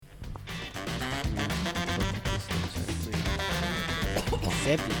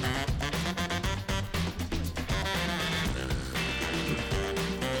Seven.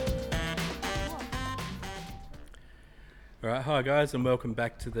 All right, hi guys, and welcome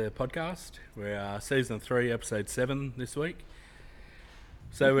back to the podcast. We're season 3, episode 7 this week.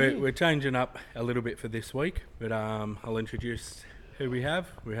 So we're changing up a little bit for this week, but I'll introduce who we have.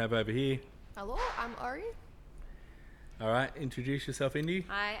 We have over here. Hello, I'm Ari. All right, introduce yourself, Indy.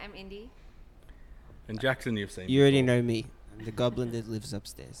 Hi, I'm Indy. And Jackson, you've seen. You already before. know me. I'm the goblin that lives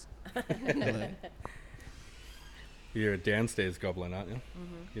upstairs. Hello. You're a downstairs goblin, aren't you?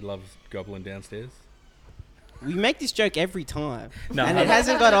 Mm-hmm. You love goblin downstairs. We make this joke every time, No, and I it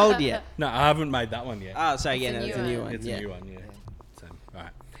hasn't got old yet. No, I haven't made that one yet. Oh, sorry, yeah, It's a no, it's new a new one. one. It's yeah. a new one, yeah. So, all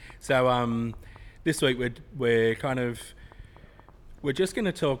right. So this week we're just going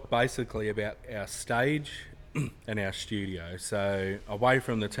to talk basically about our stage and our studio. So away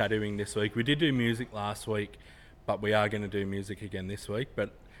from the tattooing this week, we did do music last week, but we are going to do music again this week.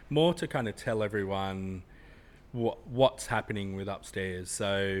 But more to kind of tell everyone what's happening with upstairs.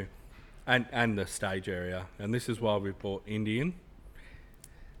 So and the stage area, and this is why we've brought Indy in.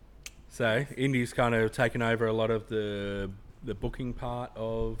 So Indy's kind of taken over a lot of the booking part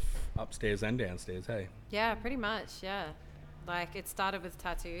of upstairs and downstairs, hey? Yeah, pretty much, yeah. Like, it started with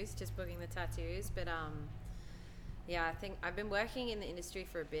tattoos, just booking the tattoos, but yeah, I think I've been working in the industry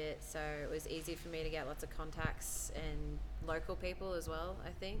for a bit, so it was easy for me to get lots of contacts and local people as well, I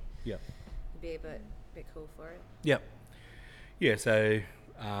think. Yeah. It'd be a bit cool for it. Yep. Yeah, so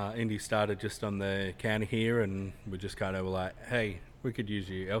Indy started just on the counter here, and we just kind of were like, hey, we could use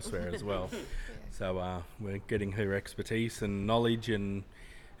you elsewhere as well. So we're getting her expertise and knowledge and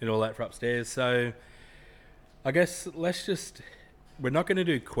all that for upstairs. So I guess we're not going to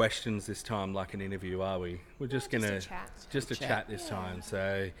do questions this time like an interview, are we? We're just going to just a chat this time.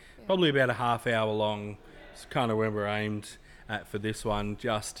 So probably about a half hour long. It's kind of where we're aimed at for this one,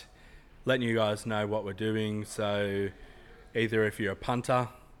 just letting you guys know what we're doing. So either if you're a punter,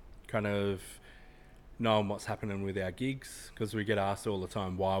 kind of knowing what's happening with our gigs, because we get asked all the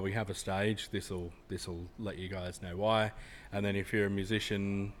time why we have a stage. This'll let you guys know why. And then if you're a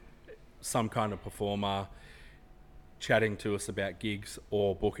musician, some kind of performer, chatting to us about gigs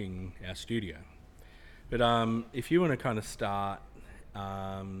or booking our studio. But if you want to kind of start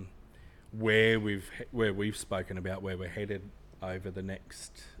where we've spoken about where we're headed over the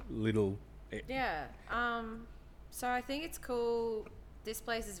next little. Yeah. So I think it's cool. This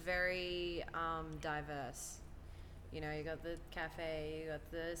place is very diverse. You know, you got the cafe, you got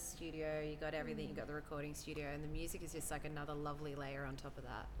the studio, you got everything, you got the recording studio, and the music is just like another lovely layer on top of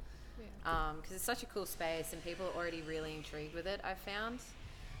that. Yeah. Because it's such a cool space and people are already really intrigued with it, I've found.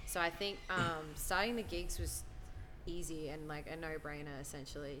 So I think starting the gigs was easy and like a no-brainer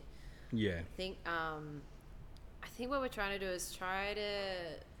essentially. Yeah. I think what we're trying to do is try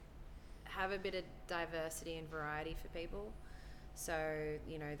to have a bit of diversity and variety for people. So,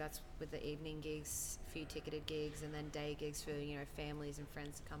 you know, that's with the evening gigs, a few ticketed gigs, and then day gigs for, you know, families and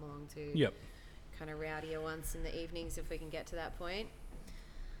friends to come along to. Yep. Kind of rowdier ones in the evenings if we can get to that point.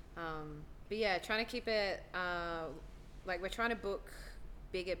 But yeah, trying to keep it, like we're trying to book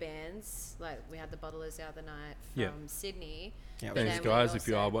bigger bands. Like we had the Bottlers the other night from Sydney. Yeah, But Thanks then we guys, if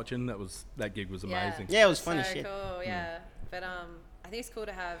you also- are watching, that gig was amazing. Yeah, it was fun so as shit. cool, yeah. But I think it's cool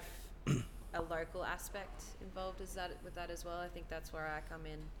to have a local aspect involved with that as well. I think that's where I come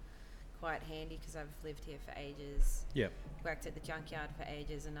in quite handy because I've lived here for ages. Yep. Worked at the Junkyard for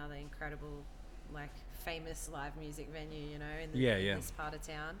ages, another incredible, like, famous live music venue, you know, in this part of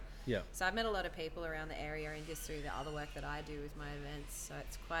town. Yeah. So I've met a lot of people around the area and just through the other work that I do with my events. So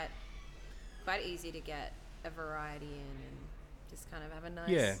it's quite easy to get a variety in and just kind of have a nice...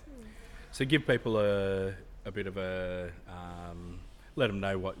 Yeah. So give people a bit of a... let them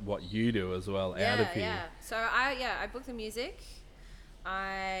know what you do as well out of here. Yeah. So I book the music.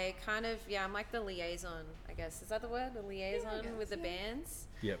 I kind of, I'm like the liaison, I guess. Is that the word? The liaison with the bands?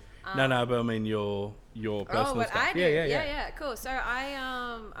 Yep. No, but I mean your personal what stuff. I do? Yeah. Cool. So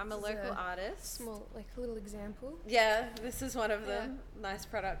I'm a This is local a artist. Small, like a little example. Yeah, this is one of them. Nice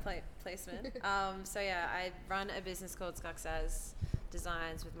product placement. I run a business called Skuxaz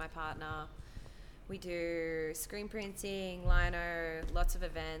Designs with my partner. We do screen printing, lino, lots of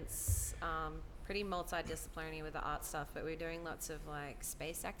events, pretty multidisciplinary with the art stuff, but we're doing lots of like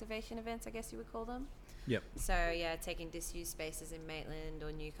space activation events, I guess you would call them. Yep. So yeah, taking disused spaces in Maitland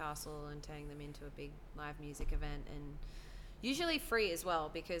or Newcastle and turning them into a big live music event, and usually free as well,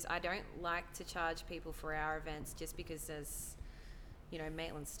 because I don't like to charge people for our events just because there's, you know,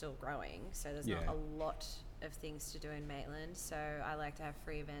 Maitland's still growing, so there's not a lot of things to do in Maitland, so I like to have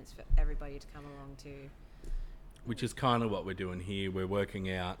free events for everybody to come along to. Which is kind of what we're doing here. We're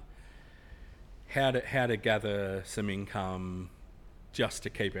working out how to gather some income just to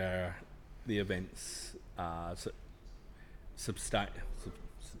keep the events sustainable.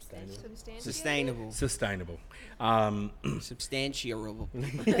 Sustainable. Substantiable.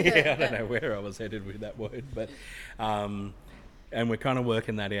 Yeah, I don't know where I was headed with that word, but and we're kind of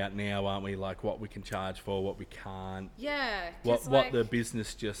working that out now, aren't we? Like what we can charge for, what we can't. Yeah. What the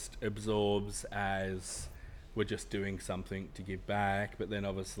business just absorbs as we're just doing something to give back, but then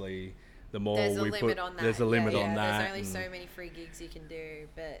obviously the more there's a we limit put, on that. there's a limit on that. There's only so many free gigs you can do,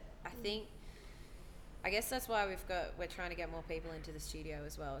 but I guess that's why we're trying to get more people into the studio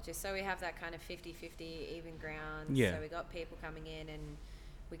as well, just so we have that kind of 50-50 even ground. Yeah. So we got people coming in, and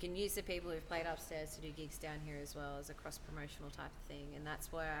we can use the people who've played upstairs to do gigs down here as well as a cross-promotional type of thing. And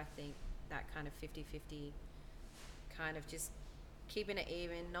that's where I think that kind of 50-50 kind of just keeping it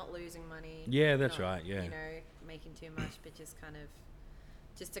even, not losing money. Yeah, that's not, right, yeah. You know, making too much, but just kind of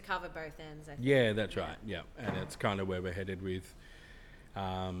just to cover both ends, I think. Yeah, that's right. Yeah, and it's kind of where we're headed with.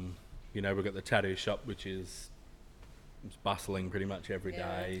 You know, we've got the tattoo shop, which is bustling pretty much every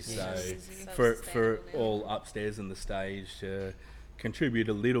day. it's So so for sustainable now. all upstairs in the stage to contribute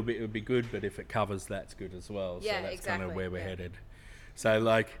a little bit would be good, but if it covers, that's good as well. Yeah, so that's kind of exactly, where we're yeah. headed. So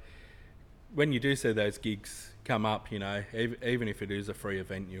like when you do see those gigs come up, you know, even if it is a free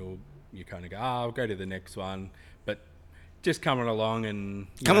event, you kind of go, I'll go to the next one. But just coming along and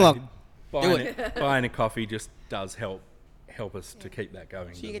Come along. buying a coffee just does help us to keep that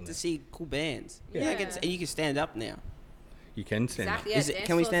going. So you get to doesn't it? see cool bands. Yeah. And you can stand up now. You can stand up. Exactly, yeah, Is it- dance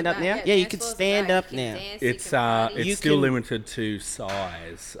can we floors stand are up great. now? Yeah, you dance could floors are stand great. up You can now. dance, you It's can party. it's You still can- limited to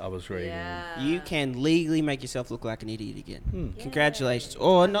size. I was reading. Yeah. You can legally make yourself look like an idiot again. Yay. Congratulations.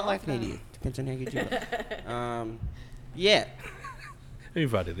 Or not love like an that. idiot. Depends on how you do it. Yeah. Who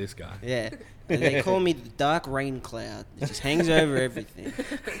invited this guy? Yeah. And they call me the dark rain cloud. It just hangs over everything.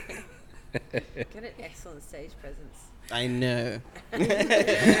 Get an excellent stage presence. I know.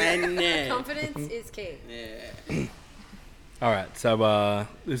 I know. Confidence is key. Yeah. All right, so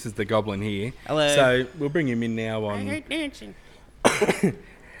this is the Goblin here. Hello. So we'll bring him in now I on. hate dancing.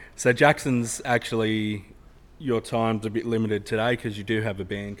 So Jackson's actually, your time's a bit limited today because you do have a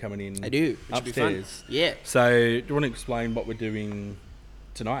band coming in. I do. It should be fun. upstairs. Yeah. So do you want to explain what we're doing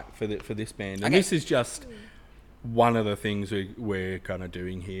tonight for this band? And Okay. this is just one of the things we're kind of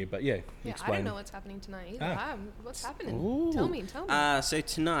doing here. But yeah, Yeah, I explain. don't know what's happening tonight either. Ah. What's happening? Ooh. Tell me. So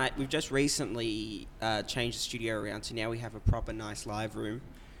tonight, we've just recently changed the studio around, so now we have a proper nice live room.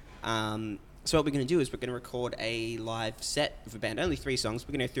 So what we're going to do is we're going to record a live set of a band, only 3 songs.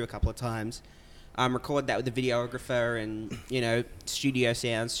 We're going to go through a couple of times, record that with a videographer and, you know, studio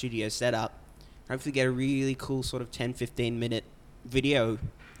sound, studio setup. Hopefully get a really cool sort of 10-15 minute video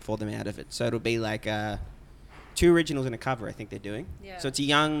for them out of it. So it'll be like 2 originals and a cover, I think they're doing. Yeah. So it's a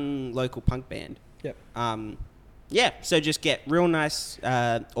young local punk band. Yep. Yeah, so just get real nice,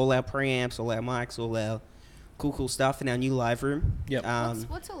 all our preamps, all our mics, all our cool stuff in our new live room. Yep.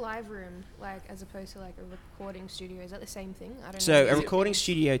 What's a live room like as opposed to like a recording studio? Is that the same thing? I don't So know. a Is it recording big?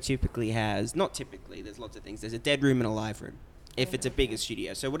 studio typically has, not typically, there's lots of things. There's a dead room and a live room, if it's a bigger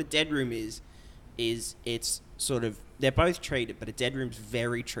studio. So what a dead room is it's sort of, they're both treated, but a dead room's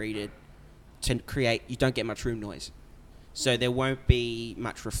very treated to create, you don't get much room noise. So there won't be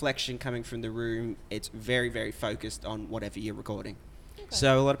much reflection coming from the room. It's very, very focused on whatever you're recording. Okay.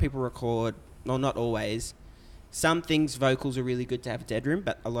 So a lot of people record, well, not always. Some things, vocals are really good to have a dead room,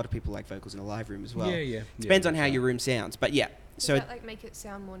 but a lot of people like vocals in a live room as well. Yeah. Depends on that's how right. your room sounds, but yeah. Does So that like make it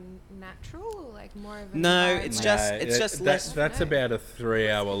sound more natural or like more of an No, environment? it's just- it's just less- That's No. about a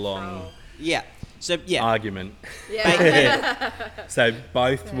 3-hour long yeah. So yeah. argument. Yeah. So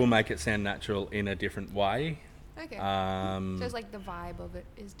both Yeah. will make it sound natural in a different way. Okay. Um, So it's like the vibe of it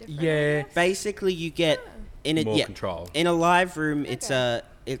is different. yeah. Basically, you get in a More control. in a live room. It's Okay.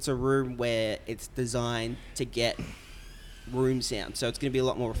 a room where it's designed to get room sound, so it's going to be a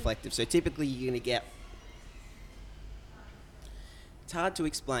lot more reflective. So typically, you're going to get. It's hard to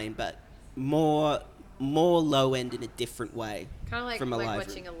explain, but more low end in a different way. Kind of like, from a like live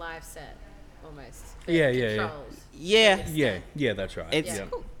watching room. a live set, almost. Yeah. Controls. Yeah, That's right. It's- yeah.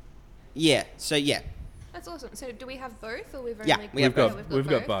 Cool. yeah. So yeah, That's awesome. So do we have both or we've Yeah, only we have We've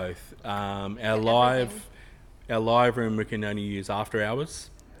got both. Our live room we can only use after hours.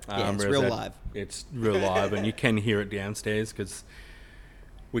 Yeah, it's whereas real live. It's real live, and you can hear it downstairs because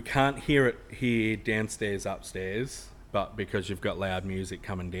we can't hear it here downstairs, upstairs. But because you've got loud music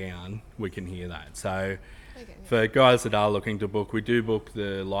coming down, we can hear that. So Okay. for guys that are looking to book, we do book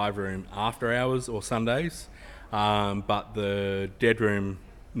the live room after hours or Sundays. But the dead room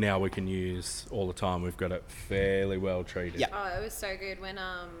now we can use all the time. We've got it fairly well treated. Yeah. Oh, it was so good when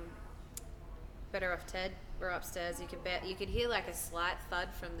Better Off Ted were upstairs. You could hear like a slight thud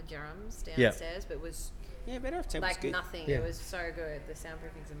from the drums downstairs, but it was Yeah, Better Off Ted was like good. nothing. Yeah. It was so good. The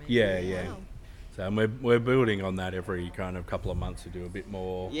soundproofing's amazing. Yeah, yeah. Wow. So and we're building on that every kind of couple of months to do a bit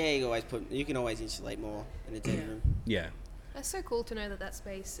more. Yeah, you can always insulate more in a dead room. Yeah. That's so cool to know that that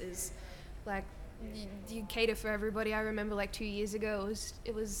space is like you cater for everybody. I remember like 2 years ago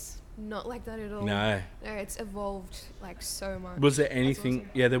it was not like that at all. No. No, it's evolved like so much. Was there That's anything? awesome.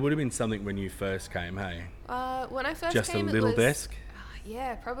 Yeah, there would have been something when you first came. Hey, When I first just came, a little it was, desk.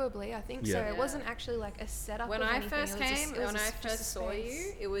 Yeah, probably. I think so. Yeah. It wasn't actually like a setup. When of I anything. first It was came, just- it was when I just a first saw space.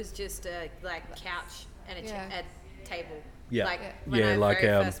 you, it was just a like couch and a, Yeah. a table. Yeah. Like Yeah. when I like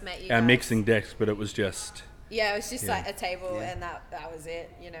very our first met you our guys. mixing desk, but it was just Yeah, it was just Yeah. like a table, Yeah. and that was it.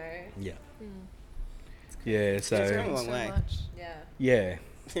 You know. yeah. Hmm. Yeah, It's so come a long so way. much. Yeah. yeah,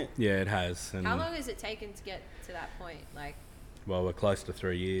 yeah, it has. And How long has it taken to get to that point? Like, well, we're close to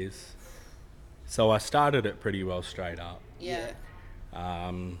 3 years. So I started it pretty well straight up. yeah.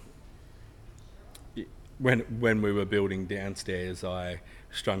 When we were building downstairs, I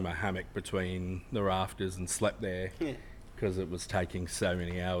strung my hammock between the rafters and slept there Yeah. because it was taking so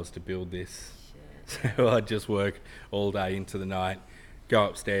many hours to build this. Shit. So I'd just work all day into the night, go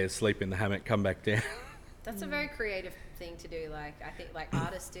upstairs, sleep in the hammock, come back down. That's a very creative thing to do. Like, I think like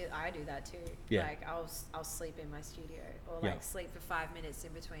artists do. I do that too. Yeah. Like, I'll sleep in my studio or Yeah. like sleep for 5 minutes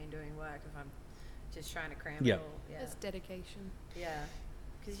in between doing work if I'm just trying to cram Yeah. it all. Yeah. It's dedication. Yeah.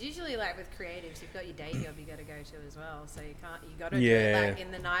 Because usually, like with creatives, you've got your day job you got to go to as well. So you got to do Yeah. it like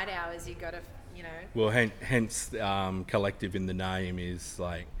in the night hours. You got to, you know. Well, hence collective in the name is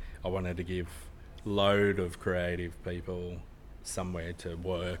like I wanted to give load of creative people somewhere to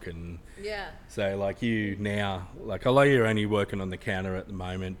work, and Yeah. so like you now, like although you're only working on the counter at the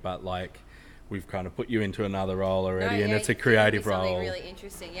moment, but like we've kind of put you into another role already, No, and yeah, it's a you gave me creative something role. really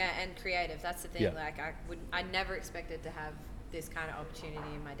interesting, yeah, and creative. That's the thing. Yeah. Like I never expected to have this kind of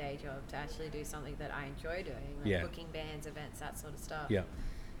opportunity in my day job to actually do something that I enjoy doing, like Yeah. booking bands, events, that sort of stuff. Yeah.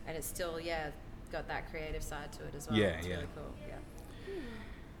 And it's still, got that creative side to it as well. Yeah, It's yeah. really cool. Yeah.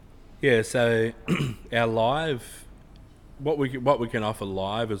 Yeah, so our live, what we can offer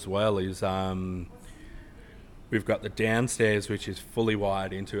live as well is we've got the downstairs, which is fully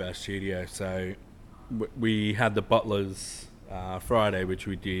wired into our studio. So we had the Butlers Friday, which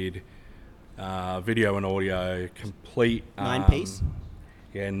we did video and audio, complete 9-piece?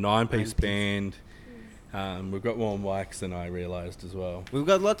 Yeah, 9-piece 9-piece. band. We've got more mics than I realised as well. We've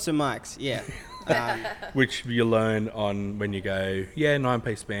got lots of mics, yeah. Which you learn on when you go,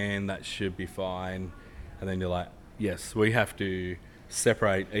 9-piece band, that should be fine. And then you're like, yes, we have to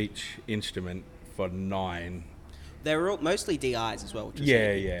separate each instrument for 9. They're all mostly DIs as well, which is Yeah,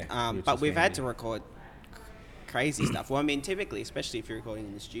 handy. yeah, which But is we've had handy. to record crazy stuff. Well, I mean, typically, especially if you're recording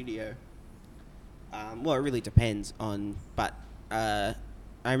in the studio, well, it really depends on. But I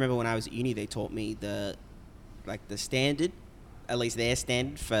remember when I was at uni, they taught me the standard, at least their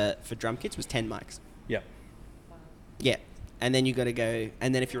standard for drum kits was 10 mics. Yep. Yeah, and then you got to go,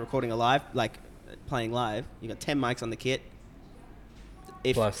 and then if you're recording a live, like playing live, you got 10 mics on the kit.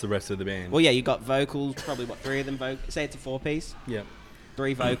 Plus the rest of the band. Well, yeah, you got vocals, probably 3 of them. Say it's a 4-piece. Yep.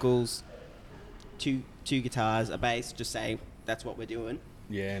 3 vocals, two guitars, a bass. Just say that's what we're doing.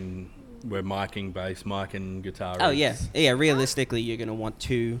 Yeah, and we're miking bass, miking guitar. Oh yeah, riffs. yeah. Realistically, you're gonna want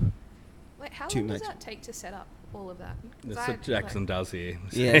 2. Wait, how Too long does much. that take to set up all of that? 'Cause That's what Jackson does here.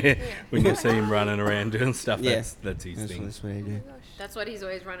 Yeah. When you see him running around doing stuff, Yeah. that's his thing. That's what I Oh my do. gosh. That's what he's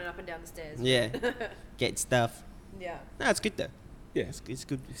always running up and down the stairs. Yeah, get stuff. Yeah. No, it's good though. Yeah. It's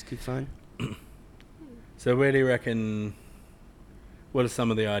good. It's good fun. So where do you reckon, what are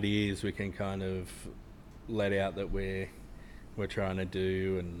some of the ideas we can kind of let out that we're trying to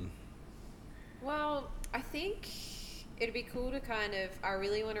do? And Well, I think it'd be cool to kind of, I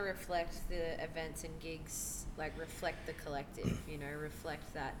really want to reflect the events and gigs, like reflect the collective,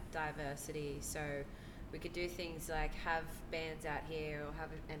 reflect that diversity. So we could do things like have bands out here or have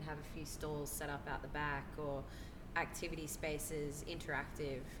a few stalls set up out the back, or activity spaces,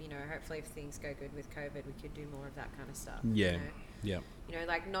 interactive, hopefully if things go good with COVID, we could do more of that kind of stuff. yeah, yeah,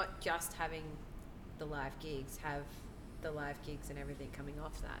 Like not just having the live gigs, have the live gigs and everything coming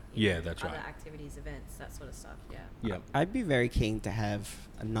off that. Yeah, that's other right. activities, events, that sort of stuff. Yeah. yeah. I'd be very keen to have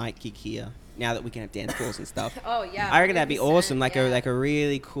a night gig here now that we can have dance floors and stuff. Oh yeah. I reckon that'd be 100%, awesome. Like yeah. a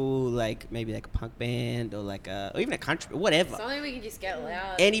really cool, maybe a punk band or or even a country, whatever. Something we can just get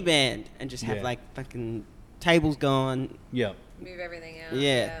loud. Any band and just have Yeah. fucking tables gone. Yeah. Move everything out.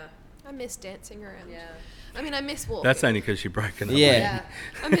 Yeah. I miss dancing around. Yeah. I mean, I miss walking. That's only because you're broken up. Yeah. Yeah,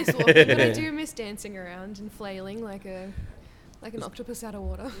 I miss walking, but I do miss dancing around and flailing like an octopus out of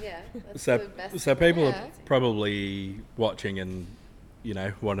water. Yeah, that's So, the best. so people Yeah. are probably watching and,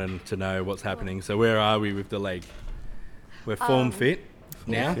 wanting to know what's happening. So where are we with the leg? We're form fit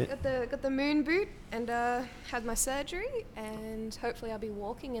now. Yeah, got the moon boot and had my surgery, and hopefully I'll be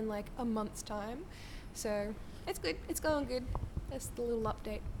walking in like a month's time. So it's good. It's going good. That's the little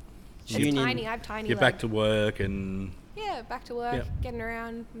update. Tune It's in. tiny. I have tiny. You're leg. back to work and Yeah, back to work, Yep. getting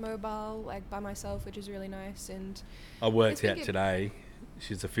around, mobile, like by myself, which is really nice. And I worked It's been out good. today.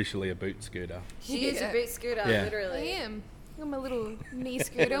 She's officially a boot scooter. She is a Yeah. boot scooter, Yeah. I literally. am. I got my little knee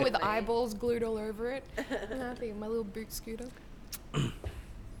scooter with Literally. eyeballs glued all over it. I think my little boot scooter.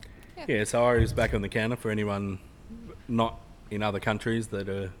 Yeah, so Ari's back on the counter for anyone not in other countries that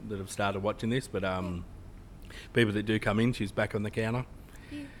have started watching this, but people that do come in, she's back on the counter.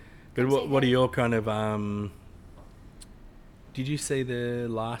 Yeah. But Come say what are hi. your kind of? Did you see the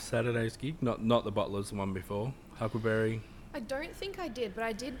last Saturday's gig? Not the Bottlers, the one before Huckleberry. I don't think I did, but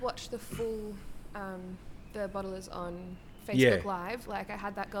I did watch the full, the bottlers on Facebook Yeah. Live. Like I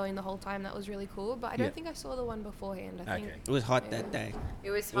had that going the whole time. That was really cool. But I don't think I saw the one beforehand. I think. Okay. It was hot Yeah. that day.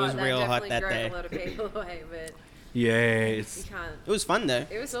 It was It hot. was that real hot definitely that drove day. a lot of people away, but Yeah, you it's can't. It was fun though.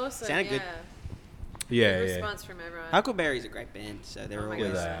 It was awesome. Sounded yeah. good. yeah, Good yeah. response from everyone. Huckleberry's a great band, so they're Oh my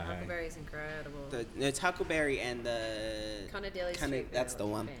always. Yeah, gosh, they are. Huckleberry's incredible. It's Huckleberry and the. Conadilly Kinda- Street that's Band,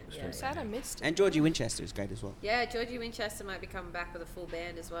 the one. band, Street I'm sad I missed it. And Georgie Winchester is great as well. Yeah, Georgie Winchester might be coming back with a full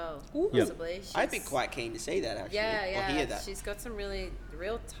band as well, Yep. possibly. I'd be She's- quite keen to see that actually. Yeah, Or yeah. hear that. She's got some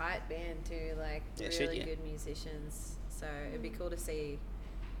real tight band too, like Yeah, should really you? good musicians. So it'd be cool to see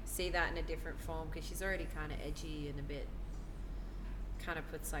that in a different form because she's already kind of edgy and a bit kind of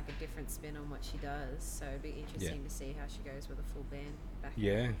puts like a different spin on what she does. So it'd be interesting to see how she goes with a full band back.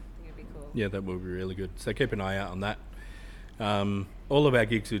 Yeah. I think it'd be cool. Yeah, that will be really good. So keep an eye out on that. All of our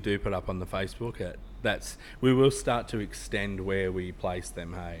gigs we do put up on the Facebook. We will start to extend where we place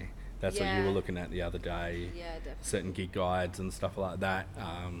them. Hey, that's what you Yeah. were looking at the other day. Yeah, definitely. Certain gig guides and stuff like that.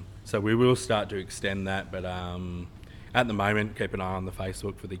 So we will start to extend that, but at the moment, keep an eye on the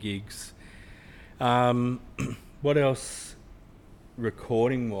Facebook for the gigs. What else,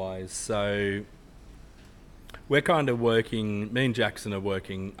 recording wise? So we're kind of working. Me and Jackson are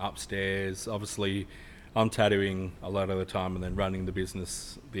working upstairs. Obviously, I'm tattooing a lot of the time and then running the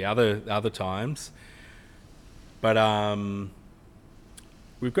business the other times. But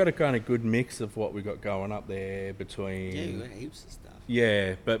we've got a kind of good mix of what we've got going up there between. Yeah, you got heaps of stuff.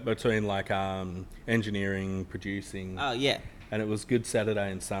 Yeah, but between like engineering, producing, Oh yeah, and it was good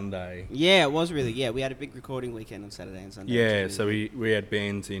Saturday and Sunday. yeah, it was really. Yeah, we had a big recording weekend on Saturday and Sunday. Yeah, which was so really we had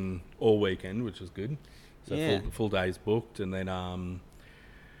bands in all weekend, which was good. So Yeah. full days booked, and then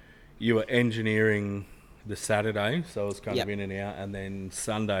you were engineering the Saturday, so it was kind Yep. of in and out, and then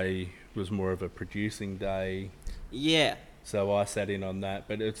Sunday was more of a producing day. good. Yeah, So I sat in on that,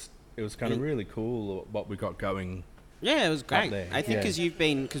 but it was kind of Mm. really cool what we got going. yeah, it was great. there, I think yeah.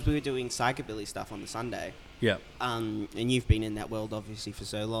 because we were doing psychobilly stuff on the Sunday, Yeah, and you've been in that world obviously for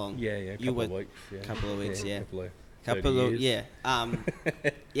so long. yeah, You couple of were- weeks. Yeah. couple of weeks, yeah. Couple of 30 Couple of years.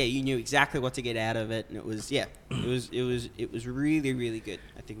 yeah, you knew exactly what to get out of it, and it was it was really really good.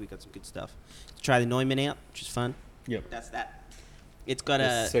 I think we got some good stuff. Try the Neumann out, which is fun. Yep. That's that. It's got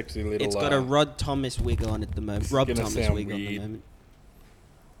This a sexy little. it's got a Rod Thomas wig on at the moment. Rob gonna Thomas sound wig on the weird. moment.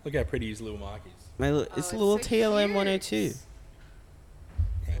 Look how pretty his little mark is. It's a Oh, little so TLM cute. 102. Love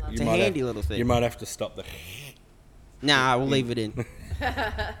It's You a might have- handy little thing. You might have to stop the. Nah, we'll leave it in.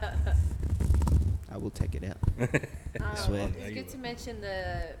 I will take it out. swear. It's good to mention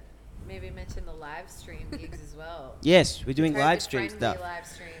maybe mention the live stream gigs as well. Yes, we're doing live stream COVID-friendly stuff. Live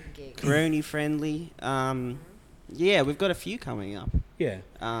stream gigs. Corona friendly. Yeah, we've got a few coming up. Yeah.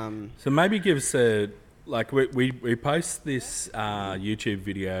 Um, So maybe give us a like we post this YouTube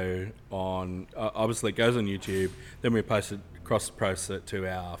video on obviously it goes on YouTube, then we post it to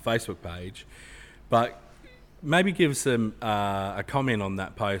our Facebook page, but maybe give us a comment on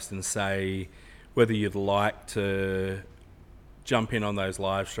that post and say whether you'd like to jump in on those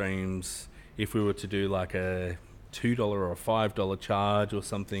live streams if we were to do like a $2 or a $5 charge or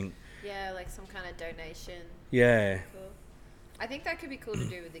something. Yeah, like some kind of donation. Yeah. Cool. I think that could be cool to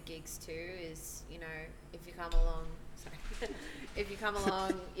do with the gigs too. Is if you come along, sorry, if you come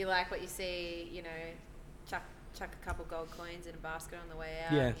along, you like what you see, chuck a couple gold coins in a basket on the way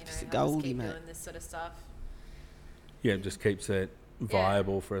out. Yeah. Just a help us goldie, keep mate. doing this sort of stuff. Yeah, it just keeps it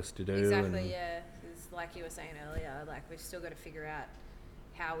viable for us to do. Exactly. and Yeah. 'Cause like you were saying earlier, like we've still got to figure out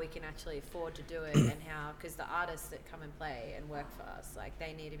how we can actually afford to do it, and how, because the artists that come and play and work for us, like,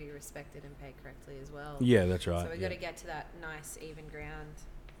 they need to be respected and paid correctly as well. Yeah, that's right. So we've yeah. got to get to that nice even ground,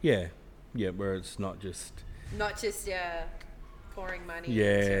 Yeah, where it's not just not just pouring money.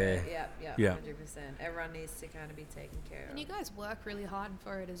 Yeah. into, Yeah. 100%. Everyone needs to kind of be taken care of. And you guys work really hard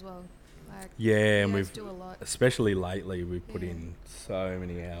for it as well. Like, yeah, you and guys we've do a lot. especially lately we've put Yeah. in so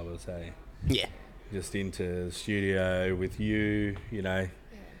many hours, hey, Yeah. just into the studio with you, you know.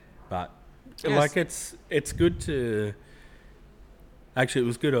 Yeah. But Yes. like it's good to actually it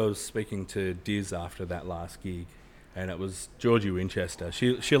was good. I was speaking to Diz after that last gig, and it was Georgie Winchester.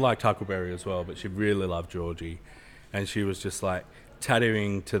 She liked Huckleberry as well, but she really loved Georgie, and she was just like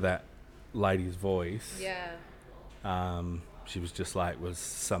tattooing to that lady's voice. Yeah. She was just like was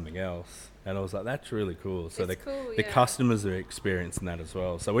something else, and I was like, that's really cool. So It's cool, the yeah. customers are experiencing that as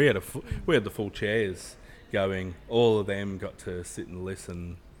well. So we had we had the full chairs going. All of them got to sit and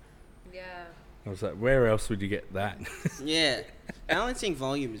listen. Yeah. I was like, where else would you get that? Yeah. Balancing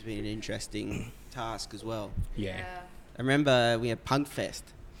volume has been an interesting task as well. Yeah. I remember we had Punk Fest,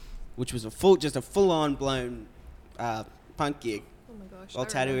 which was a full-on blown punk gig Oh my gosh. while I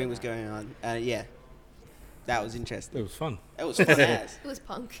remember tattooing was that. going on. Yeah, that was interesting. It was fun. It was fun as. It was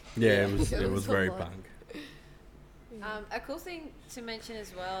punk. Yeah, it was. It It was was a very lot. punk. A cool thing to mention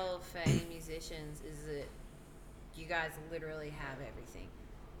as well for any musicians is that you guys literally have everything.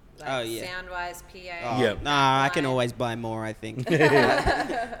 Like, Oh, yeah. sound-wise, PA. Oh, Yep. Nah, I can backline, always buy more, I think.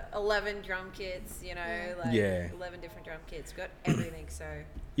 11 drum kits, you know, like Yeah. 11 different drum kits. Got everything, so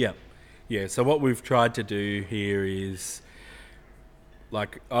Yeah, yeah. So what we've tried to do here is,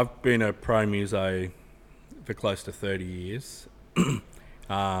 like, I've been a pro muso for close to 30 years,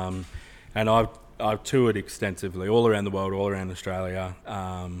 and I've toured extensively all around the world, all around Australia,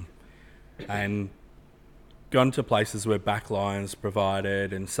 and gone to places where backline's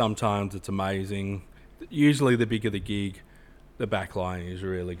provided, and sometimes it's amazing. Usually, the bigger the gig, the backline is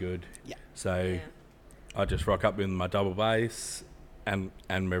really good. Yeah. So. yeah. I just rock up with my double bass and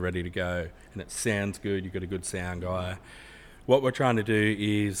we're ready to go. And it sounds good, you've got a good sound guy. What we're trying to do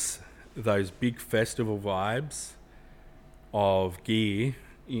is those big festival vibes of gear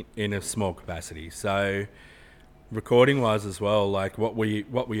in a small capacity. So recording wise as well, like what we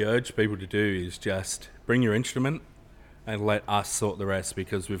urge people to do is just bring your instrument and let us sort the rest,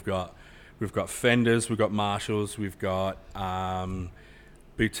 because we've got Fenders, we've got Marshalls, we've got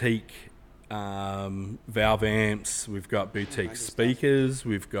boutique valve amps, we've got boutique speakers,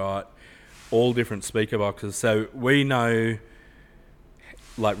 we've got all different speaker boxes, so we know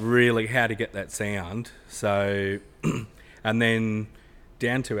like really how to get that sound. So and then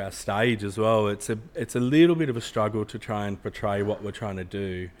down to our stage as well, it's a little bit of a struggle to try and portray what we're trying to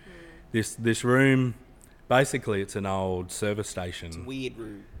do. This room, basically it's an old service station. Weird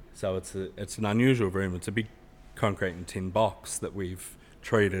room. So it's an unusual room. It's a big concrete and tin box that we've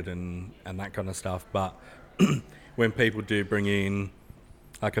treated and that kind of stuff. But when people do bring in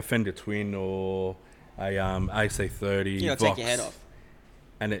like a Fender Twin or a AC30 You gotta Vox, take your head off.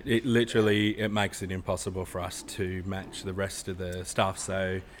 and it literally it makes it impossible for us to match the rest of the stuff.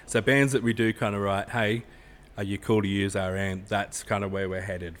 So bands that we do kind of write, hey, are you cool to use our amp? That's kind of where we're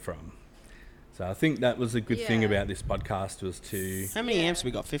headed from. So I think that was a good thing Yeah. about this podcast, was to How many Yeah. amps have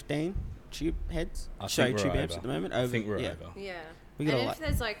we got? 15 tube heads? I Sorry, think we're tube amps over. at the moment. I think we're yeah. over. Yeah. We got and a if lot.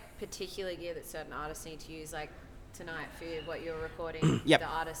 there's like particular gear that certain artists need to use, like tonight for what you're recording, Yep. the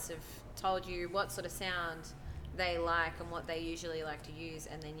artists have told you what sort of sound they like and what they usually like to use,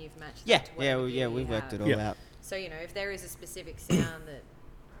 and then you've matched Yeah, that to yeah, whatever we, gear yeah. you We've worked have. it all Yeah. out. So, you know, if there is a specific sound that,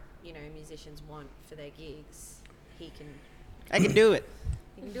 you know, musicians want for their gigs, he can I can do it.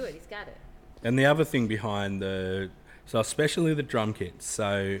 do it. He's got it. And the other thing behind so especially the drum kits.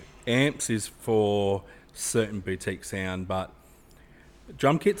 So amps is for certain boutique sound, but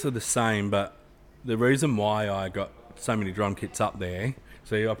drum kits are the same. But the reason why I got so many drum kits up there,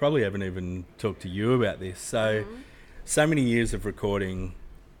 so I probably haven't even talked to you about this. So many years of recording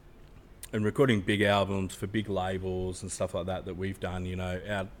big albums for big labels and stuff like that we've done. You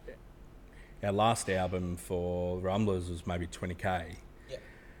know, our last album for Rumblers was maybe 20K. Yeah,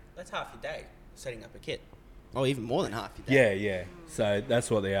 that's half your day setting up a kit. Oh, even more than half your day. Yeah. So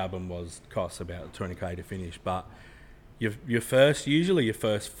that's what the album costs about 20K to finish. But your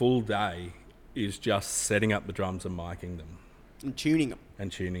first full day is just setting up the drums and miking them And tuning them.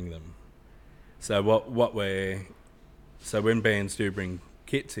 and tuning them. So so when bands do bring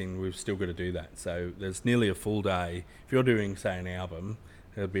kits in, we've still got to do that. So there's nearly a full day. If you're doing, say, an album,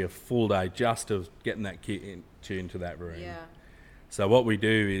 there'll be a full day just of getting that kit tuned to that room. Yeah. So what we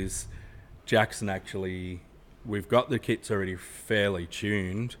do is Jackson actually we've got the kits already fairly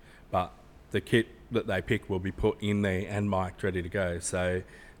tuned, but the kit that they pick will be put in there and mic'd ready to go. So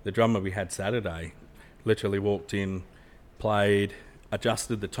the drummer we had Saturday literally walked in, played,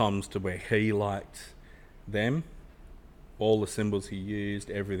 adjusted the toms to where he liked them. All the cymbals he used,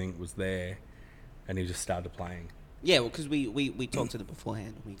 everything was there, and he just started playing. Yeah, well, because we talked to them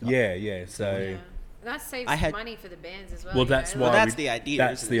beforehand. We got, Yeah. So Yeah. And that saves I had- money for the bands as well. well, you that's know? why Well, that's we- the idea,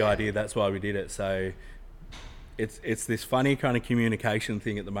 That's isn't the it? idea. That's why we did it. So it's this funny kind of communication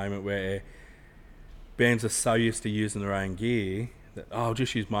thing at the moment where bands are so used to using their own gear that I'll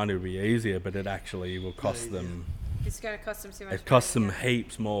just use mine, it'll be easier, but it actually will cost them. It's going to cost them too much. It costs money, them yeah.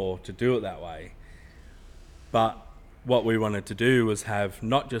 heaps more to do it that way. But what we wanted to do was have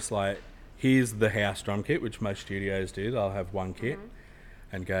not just like, here's the house drum kit, which most studios do. They'll have one kit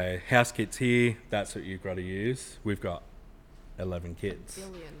and go, house kit's here, that's what you've got to use. We've got 11 kits.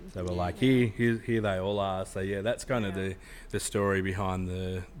 Billion. So we're like, here they all are. So yeah, that's kind of the story behind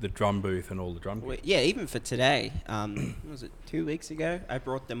the drum booth and all the drum Well, kits. yeah, even for today, what was it 2 weeks ago? I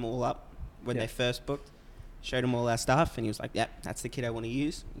brought them all up when Yeah. they first booked, showed him all our stuff, and he was like, "Yep, that's the kit I want to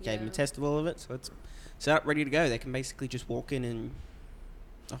use." Gave him a Yeah. test of all of it, so it's set up, ready to go. They can basically just walk in and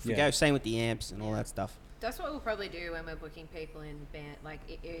off we Yeah. go. Same with the amps and all that stuff. That's what we'll probably do when we're booking people in band, like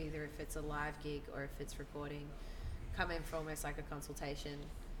either if it's a live gig or if it's recording. Come in for almost like a consultation.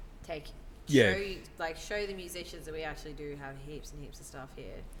 Yeah. Show the musicians that we actually do have heaps and heaps of stuff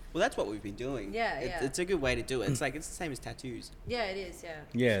here. Well, that's what we've been doing. Yeah, yeah. It's a good way to do it. It's like it's the same as tattoos. Yeah, it is. Yeah.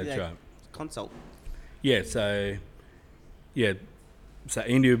 Yeah, that's Yeah. right. Consult. Yeah, so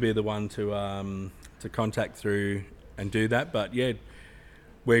Indy would be the one to contact through and do that. But yeah,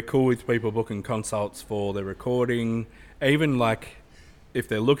 we're cool with people booking consults for their recording, even like if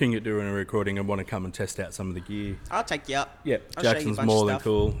they're looking at doing a recording and want to come and test out some of the gear. I'll take you up. Yeah, I'll show you a Jackson's bunch more of than stuff.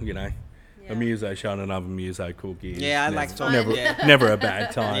 cool, you know. Yeah. A muso showing another muso cool gear. Yeah, I is like never- talking. Never, Yeah. never a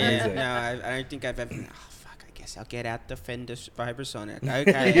bad time, is Yeah, it? no, I don't think I've ever. Oh fuck! I guess I'll get out the Fender Vibrasonic.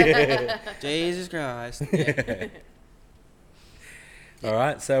 Okay. Jesus Christ. Yeah. All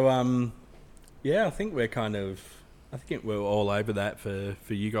right, so I think I think we're all over that for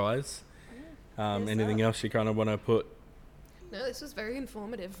you guys. Yes, Anything sir. else you kind of want to put? No, this was very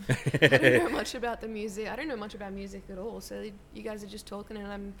informative. I don't know much about the music. I don't know much about music at all. So you guys are just talking, and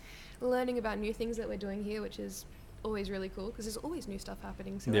I'm learning about new things that we're doing here, which is always really cool because there's always new stuff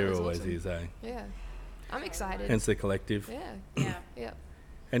happening. So that There was always awesome. is, eh? Yeah, I'm excited. Hence the collective. Yeah, Yeah. yeah.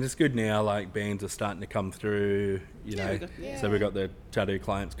 And it's good now, like bands are starting to come through, Yeah, we got- So we've got the tattoo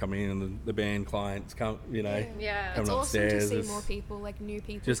clients coming in and the band clients come, Yeah. Yeah. Come It's on awesome to upstairs, see it's more people, like new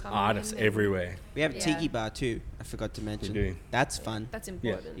people. just coming artists in and everywhere. We have a Yeah. tiki bar too. I forgot to mention. do. That's fun. That's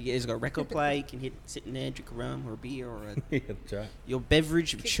important. You guys got a record player. You can sit in there, drink a rum or a beer or Yeah, that's right. your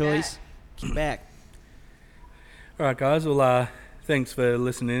beverage of Kick choice. Kick back. All right, guys. Well, thanks for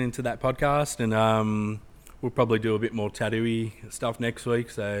listening into that podcast, and we'll probably do a bit more tattoo-y stuff next week,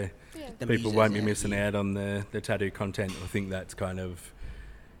 so Yeah. The people musos won't be out missing here. out on the tattoo content. I think that's kind of,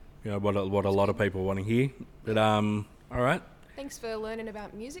 what a lot of people want to hear. But all right. Thanks for learning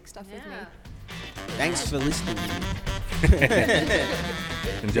about music stuff with me. Yeah. Thanks for listening.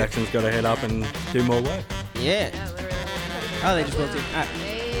 And Jackson's got to head up and do more work. Yeah. Yeah, literally. Oh, they just walked in.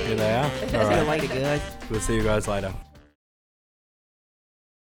 Here they are. All See you right. later, guys. We'll see you guys later.